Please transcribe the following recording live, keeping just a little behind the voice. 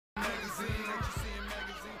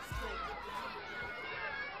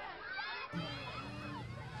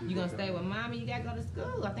You gonna stay with mommy? You gotta go to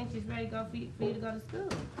school. I think she's ready to go for you to go to school.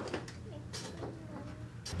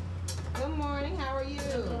 Good morning. How are you?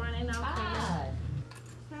 Good morning. Okay. Hi.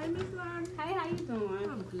 Hey, Miss Lonnie. Hey, how you doing?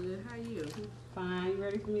 I'm good. How are you? Fine. You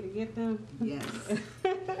ready for me to get them? Yes.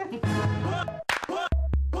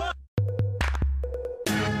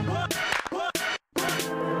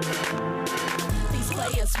 These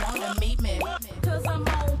players wanna meet me, cause I'm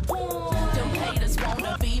on point. Them haters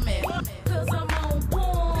wanna be me, cause I'm on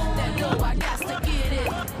point. That dough, I got to get it,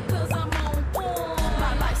 cause I'm on point.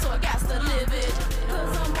 My life, so I got to live it,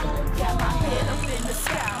 cause I'm on point. Got my head up in the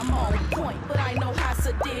sky, I'm on point. But I know how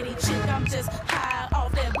sedity chick, I'm just high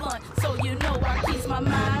off that blunt. So you know I keep my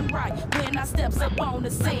mind right when I steps up on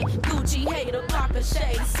the scene. Gucci hater, block a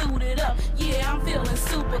shade, suited up. Yeah, I'm feeling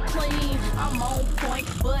super clean. I'm on point,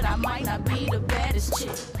 but I might not be the baddest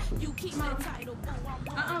chick. You keep my title, boo.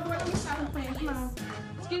 Boy, let me stop and plan. Come on.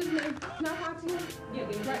 Excuse me. Can I talk to you?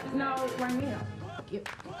 Yeah, no, right now. Yep.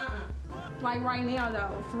 Like right now,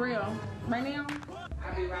 though. For real. Right now?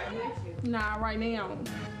 I'll be right with you. Nah, right now.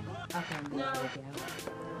 Okay. No.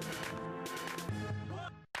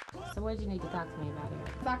 So what did you need to talk to me about here?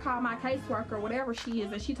 I called my caseworker, whatever she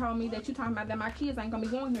is, and she told me that you talking about that my kids ain't gonna be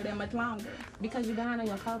going here that much longer. Because you're behind on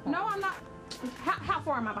your copay. No, I'm not. How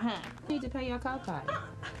far am I behind? You need to pay your copay.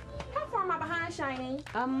 How far am I behind, Shani?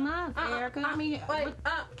 A month, Erica. I mean, wait,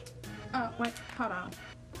 wait, hold on.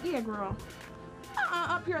 Yeah, girl.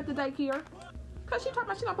 Up here at the daycare. Cause she talking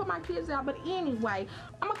about she gonna put my kids out, but anyway,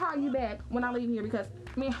 I'm gonna call you back when I leave here because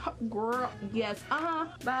girl, yes,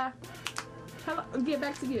 bye. Hello, get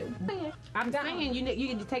back to you. I'm saying you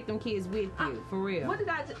need to take them kids with you, for real. What did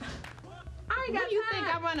I do? I ain't got What, you time.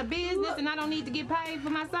 think I run a business and I don't need to get paid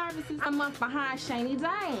for my services? I'm a month behind, Shani.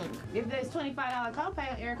 Dang. If there's $25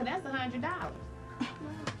 copay, Erica, that's $100.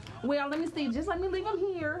 Well, let me see. Just let me leave them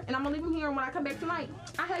here, and I'm gonna leave them here. And when I come back tonight,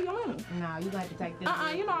 I have your money. No, you got to take them.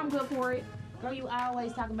 You know I'm good for it. Girl, you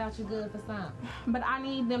always talk about you good for something. But I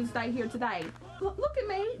need them to stay here today. Look at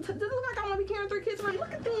me. Does it look like I'm gonna be carrying 3 kids around?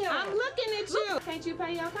 Look at them. I'm looking at you. Can't you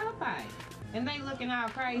pay your copay? And they looking all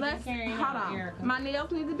crazy carrying hold on, on. Erica. My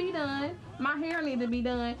nails need to be done. My hair need to be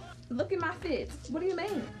done. Look at my fits. What do you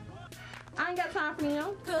mean? I ain't got time for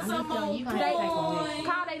them. Cause I'm on you gonna take them with point.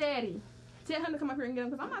 Call they daddy. Tell him to come up here and get them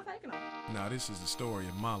because I'm not taking them. Now this is the story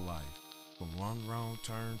of my life, from one wrong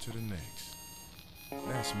turn to the next.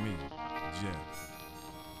 That's me, Jeff.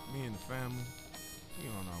 Me and the family, we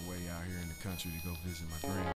on our way out here in the country to go visit my grandma.